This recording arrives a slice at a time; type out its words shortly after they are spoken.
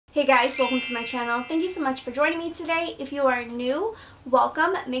Hey guys, welcome to my channel. Thank you so much for joining me today. If you are new,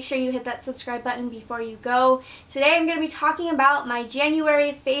 welcome. Make sure you hit that subscribe button before you go. Today I'm going to be talking about my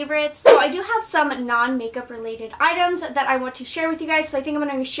January favorites. So I do have some non-makeup related items that I want to share with you guys. So I think I'm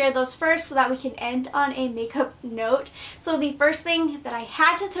going to share those first so that we can end on a makeup note. So the first thing that I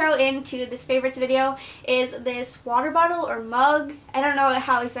had to throw into this favorites video is this water bottle or mug. I don't know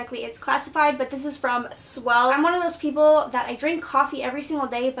how exactly it's classified, but this is from Swell. I'm one of those people that I drink coffee every single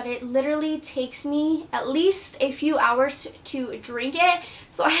day, but it literally takes me at least a few hours to drink it,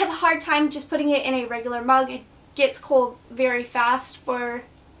 so I have a hard time just putting it in a regular mug. It gets cold very fast for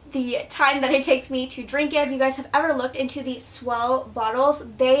the time that it takes me to drink it. If you guys have ever looked into these Swell bottles,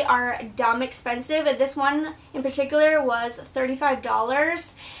 they are dumb expensive. This one in particular was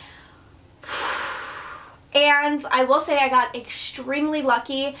 $35. And I will say I got extremely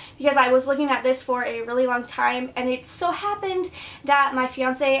lucky because I was looking at this for a really long time, and it so happened that my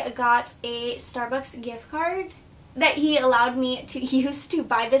fiance got a Starbucks gift card that he allowed me to use to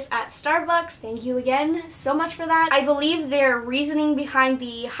buy this at Starbucks. Thank you again so much for that. I believe their reasoning behind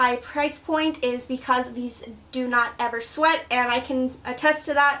the high price point is because these do not ever sweat, and I can attest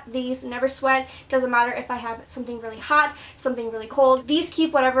to that. These never sweat. Doesn't matter if I have something really hot, something really cold. These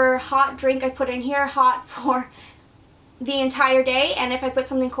keep whatever hot drink I put in here hot for the entire day, and if I put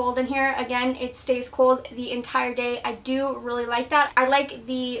something cold in here, again, it stays cold the entire day. I do really like that. I like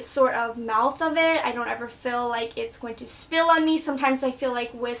the sort of mouth of it. I don't ever feel like it's going to spill on me. Sometimes I feel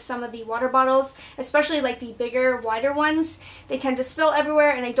like with some of the water bottles, especially like the bigger, wider ones, they tend to spill everywhere,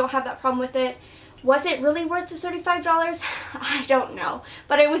 and I don't have that problem with it. Was it really worth the $35? I don't know,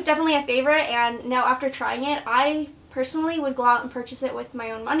 but it was definitely a favorite, and now after trying it, I personally would go out and purchase it with my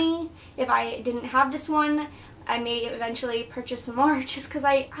own money. If I didn't have this one, I may eventually purchase some more just because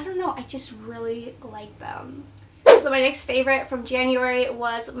I don't know, I just really like them. So my next favorite from January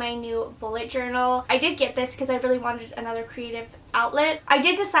was my new bullet journal. I did get this because I really wanted another creative outlet. I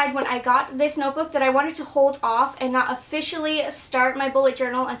did decide when I got this notebook that I wanted to hold off and not officially start my bullet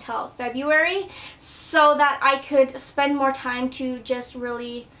journal until February so that I could spend more time to just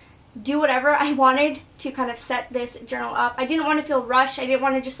really do whatever I wanted to kind of set this journal up. I didn't want to feel rushed. I didn't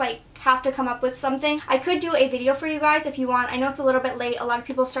want to just like have to come up with something. I could do a video for you guys if you want. I know it's a little bit late. A lot of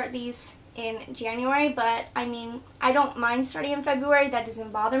people start these in January, but I mean, I don't mind starting in February. That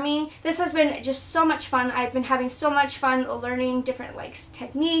doesn't bother me. This has been just so much fun. I've been having so much fun learning different like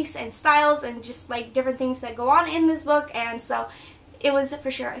techniques and styles and just like different things that go on in this book, and so it was for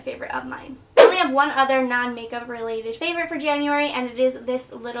sure a favorite of mine. I only have one other non-makeup related favorite for January, and it is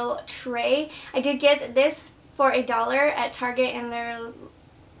this little tray. I did get this for $1 at Target in their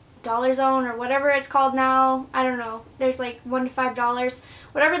dollar zone or whatever it's called now. I don't know. There's like $1 to $5,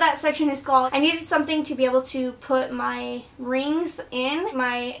 whatever that section is called. I needed something to be able to put my rings in.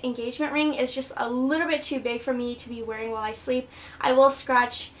 My engagement ring is just a little bit too big for me to be wearing while I sleep. I will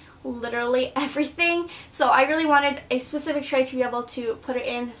scratch literally everything, so I really wanted a specific tray to be able to put it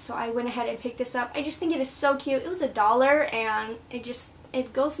in, so I went ahead and picked this up. I just think it is so cute. It was $1 and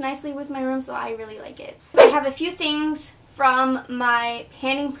it goes nicely with my room, so I really like it. I have a few things from my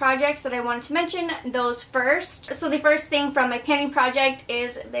panning projects that I wanted to mention, those first. So the first thing from my panning project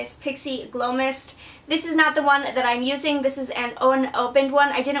is this Pixi Glow Mist. This is not the one that I'm using. This is an unopened one.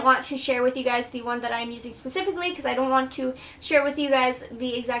 I didn't want to share with you guys the one that I'm using specifically because I don't want to share with you guys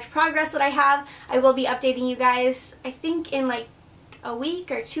the exact progress that I have. I will be updating you guys, I think in like a week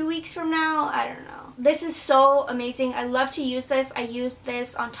or 2 weeks from now. I don't know. This is so amazing. I love to use this. I use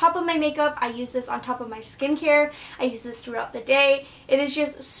this on top of my makeup. I use this on top of my skincare. I use this throughout the day. It is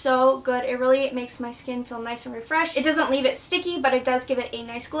just so good. It really makes my skin feel nice and refreshed. It doesn't leave it sticky, but it does give it a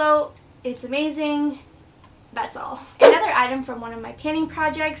nice glow. It's amazing. That's all. Another item from one of my panning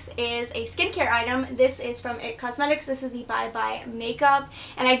projects is a skincare item. This is from IT Cosmetics. This is the Bye Bye Makeup.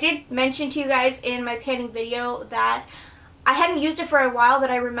 And I did mention to you guys in my panning video that I hadn't used it for a while, but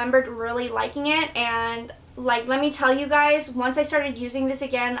I remembered really liking it, and like, let me tell you guys, once I started using this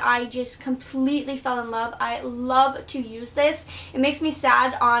again, I just completely fell in love. I love to use this. It makes me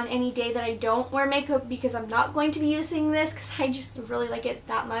sad on any day that I don't wear makeup because I'm not going to be using this because I just really like it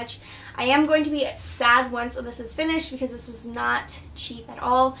that much. I am going to be sad once this is finished because this was not cheap at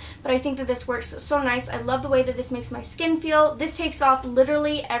all, but I think that this works so nice. I love the way that this makes my skin feel. This takes off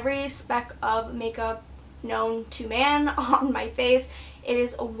literally every speck of makeup known to man on my face. It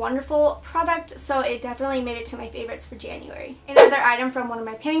is a wonderful product, so it definitely made it to my favorites for January. Another item from one of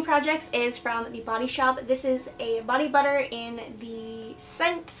my panning projects is from The Body Shop. This is a body butter in the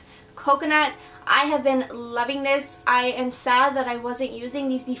scent Coconut. I have been loving this. I am sad that I wasn't using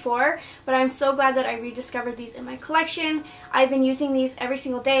these before, but I'm so glad that I rediscovered these in my collection. I've been using these every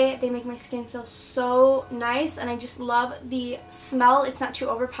single day. They make my skin feel so nice, and I just love the smell. It's not too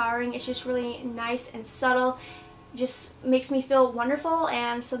overpowering. It's just really nice and subtle. It just makes me feel wonderful,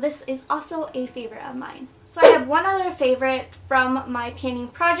 and so this is also a favorite of mine. So I have one other favorite from my painting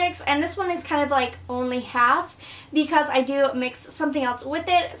projects, and this one is kind of like only half because I do mix something else with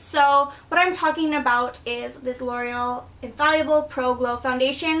it. So what I'm talking about is this L'Oreal Infallible Pro Glow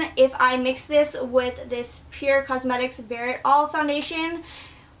Foundation. If I mix this with this Pure Cosmetics Bare It All foundation,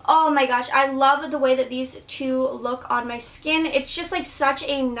 oh my gosh, I love the way that these two look on my skin. It's just like such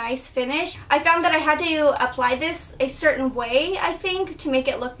a nice finish. I found that I had to apply this a certain way, I think, to make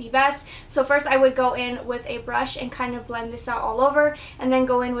it look the best. So first I would go in with a brush and kind of blend this out all over, and then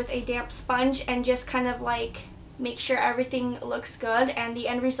go in with a damp sponge and just kind of like make sure everything looks good, and the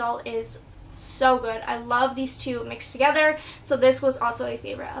end result is so good. I love these two mixed together, so this was also a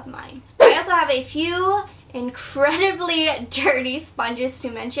favorite of mine. I also have a few incredibly dirty sponges to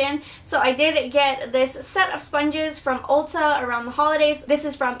mention. So I did get this set of sponges from Ulta around the holidays. This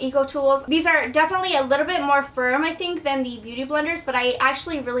is from EcoTools. These are definitely a little bit more firm, I think, than the beauty blenders, but I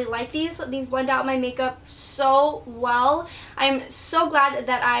actually really like these. These blend out my makeup so well. I'm so glad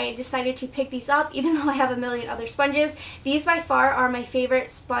that I decided to pick these up, even though I have a million other sponges. These by far are my favorite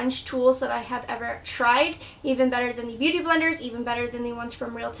sponge tools that I have ever tried. Even better than the beauty blenders, even better than the ones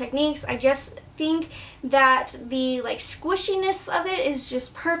from Real Techniques. I just think that the like squishiness of it is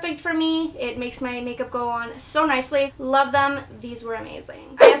just perfect for me. It makes my makeup go on so nicely. Love them. These were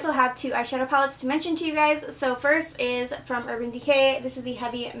amazing. I also have two eyeshadow palettes to mention to you guys. So first is from Urban Decay. This is the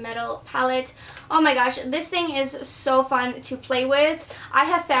Heavy Metal palette. Oh my gosh, this thing is so fun to play with. I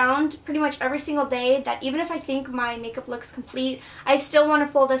have found pretty much every single day that even if I think my makeup looks complete, I still want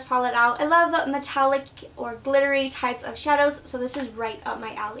to pull this palette out. I love metallic or glittery types of shadows, so this is right up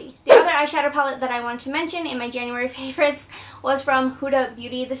my alley. The other eyeshadow palette that I wanted to mention in my January favorites was from Huda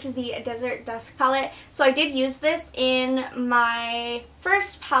Beauty. This is the Desert Dusk palette. So I did use this in my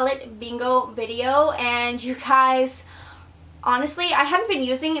first palette bingo video, and you guys, honestly, I hadn't been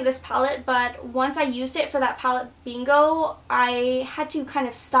using this palette, but once I used it for that palette bingo, I had to kind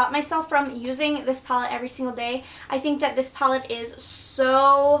of stop myself from using this palette every single day. I think that this palette is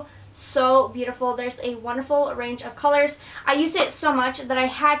so beautiful. There's a wonderful range of colors. I used it so much that I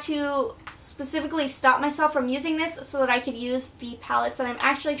had to specifically stop myself from using this so that I could use the palettes that I'm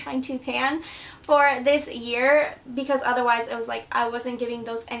actually trying to pan for this year, because otherwise it was like I wasn't giving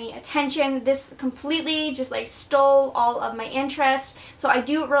those any attention. This completely just like stole all of my interest, so I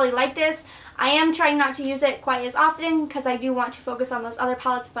do really like this. I am trying not to use it quite as often because I do want to focus on those other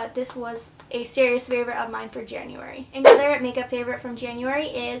palettes, but this was a serious favorite of mine for January. Another makeup favorite from January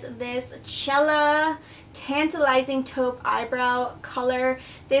is this Chella Tantalizing Taupe Eyebrow color.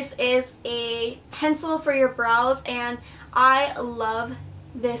 This is a pencil for your brows, and I love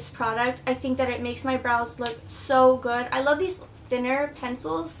this product. I think that it makes my brows look so good. I love these thinner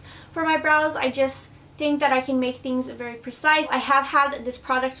pencils for my brows. I just think that I can make things very precise. I have had this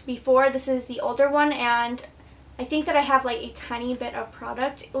product before. This is the older one, and I think that I have like a tiny bit of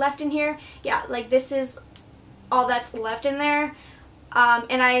product left in here. Yeah, like this is all that's left in there.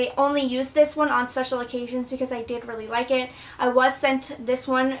 And I only use this one on special occasions because I did really like it. I was sent this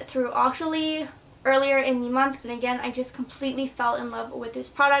one through Auctually earlier in the month, and again, I just completely fell in love with this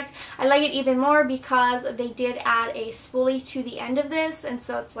product. I like it even more because they did add a spoolie to the end of this, and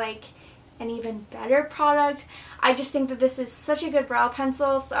so it's like an even better product. I just think that this is such a good brow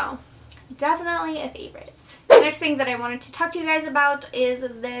pencil, so definitely a favorite. The next thing that I wanted to talk to you guys about is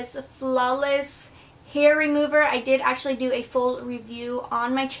this Flawless hair remover. I did actually do a full review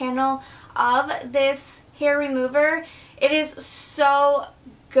on my channel of this hair remover. It is so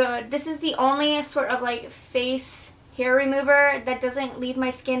good. This is the only sort of like face hair remover that doesn't leave my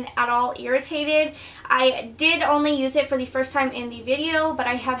skin at all irritated. I did only use it for the first time in the video, but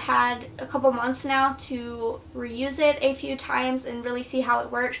I have had a couple months now to reuse it a few times and really see how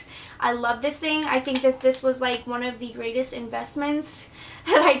it works. I love this thing. I think that this was like one of the greatest investments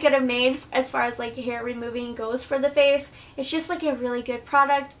that I could have made as far as like hair removing goes for the face. It's just like a really good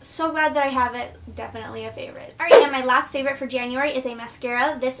product. So glad that I have it. Definitely a favorite. Alright, and my last favorite for January is a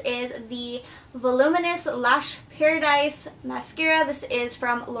mascara. This is the Voluminous Lash Paradise Mascara. This is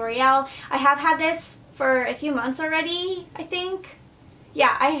from L'Oreal. I have had this for a few months already, I think.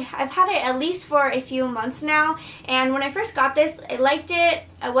 Yeah, I've had it at least for a few months now, and when I first got this, I liked it.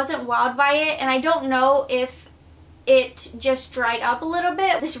 I wasn't wowed by it, and I don't know if it just dried up a little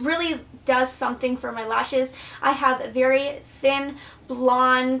bit. This really does something for my lashes. I have very thin,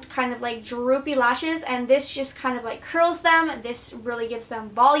 blonde, kind of like droopy lashes, and this just kind of like curls them. This really gives them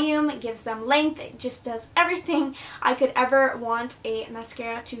volume, it gives them length. It just does everything I could ever want a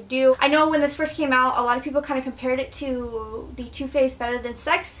mascara to do. I know when this first came out, a lot of people kind of compared it to the Too Faced Better Than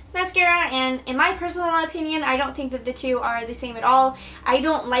Sex mascara, and in my personal opinion, I don't think that the two are the same at all. I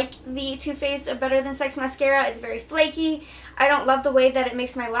don't like the Too Faced Better Than Sex mascara. It's very flaky. I don't love the way that it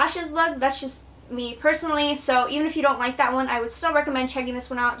makes my lashes look. That's just me personally, so even if you don't like that one, I would still recommend checking this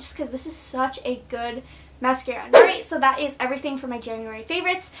one out just because this is such a good mascara. Alright, so that is everything for my January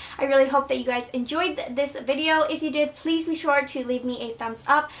favorites. I really hope that you guys enjoyed this video. If you did, please be sure to leave me a thumbs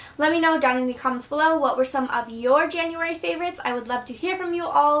up. Let me know down in the comments below what were some of your January favorites. I would love to hear from you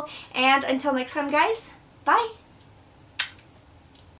all, and until next time guys, bye!